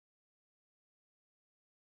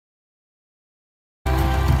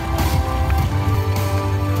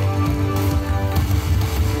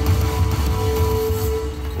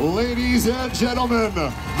Ladies and gentlemen,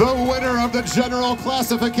 the winner of the general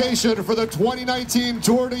classification for the 2019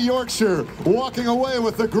 Tour de Yorkshire, walking away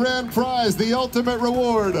with the grand prize, the ultimate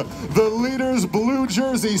reward, the leader's blue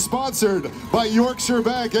jersey, sponsored by Yorkshire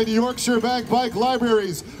Bank and Yorkshire Bank Bike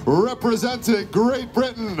Libraries, representing Great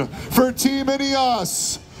Britain for Team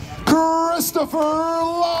Ineos, Christopher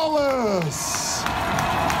Lawless.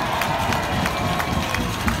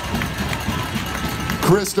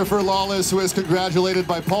 Christopher Lawless, who is congratulated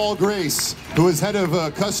by Paul Grace, who is head of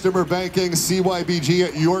customer banking CYBG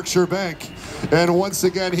at Yorkshire Bank. And once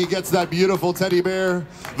again, he gets that beautiful teddy bear,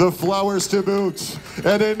 the flowers to boot,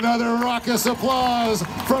 and another raucous applause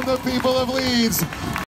from the people of Leeds.